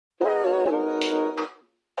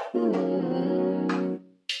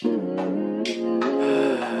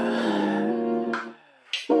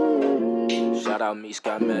Shout out Me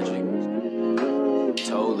Sky Magic.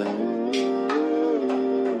 Told it.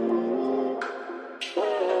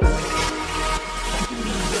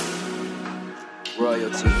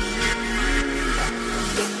 Royalty.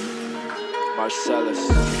 Marcellis.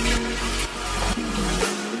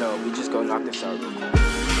 You know, we just gonna knock this out real quick.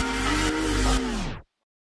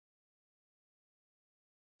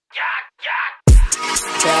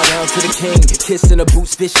 Bow down to the king, kiss in the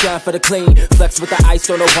boots, fish shine for the clean. Flex with the ice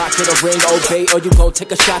on the watch or the ring. Obey or you gon'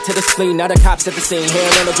 take a shot to the spleen. Now the cops at the scene,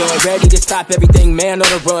 hand on the gun, ready to stop everything. Man on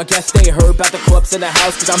the run, guess they heard about the corpse in the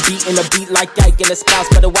house. Cause I'm beating the beat like Ike and the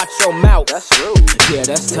spouse. Better watch your mouth. That's rude. Yeah,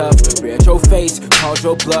 that's tough. Read your face, called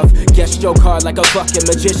your bluff. Guess your card like a fucking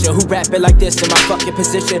magician who rap it like this in my fucking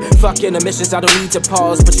position. Fucking emissions, I don't need to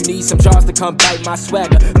pause, but you need some jaws to come bite my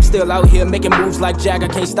swagger. I'm still out here making moves like Jagger.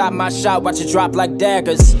 Can't stop my shot, watch it drop like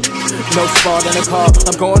daggers. No spot in the car,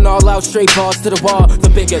 I'm going all out, straight balls to the wall.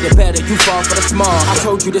 The bigger the better, you fall for the small. I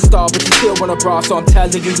told you to stall, but you still wanna brawl, so I'm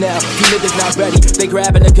telling you now, you niggas not ready. They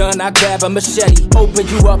grabbing a gun, I grab a machete. Open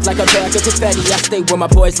you up like a bag of confetti. I stay with my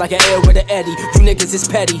boys like an air with an eddy. You niggas is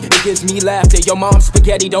petty, it gives me laughter. Your mom's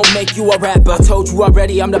spaghetti don't make you a rapper. I told you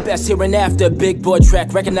already, I'm the best here and after. Big boy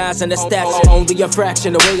track, recognizing the stature. Only a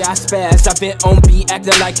fraction, the way I spaz. I been on beat,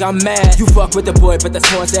 acting like I'm mad. You fuck with the boy, but the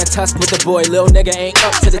horns that tusk with the boy. Lil nigga ain't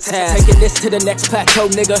up to the task. Taking this to the next plateau,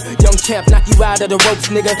 nigga. Young champ, knock you out of the ropes,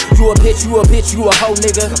 nigga. You a bitch, you a hoe,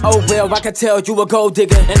 nigga. Oh well, I can tell you a gold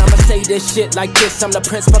digger. And I'ma say this shit like this. I'm the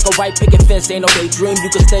prince, fuck a white picket fence. Ain't no daydream, you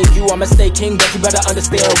can stay you, I'ma stay king. But you better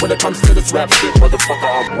understand when it comes to this rap shit,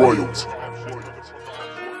 motherfucker, I'm royalty.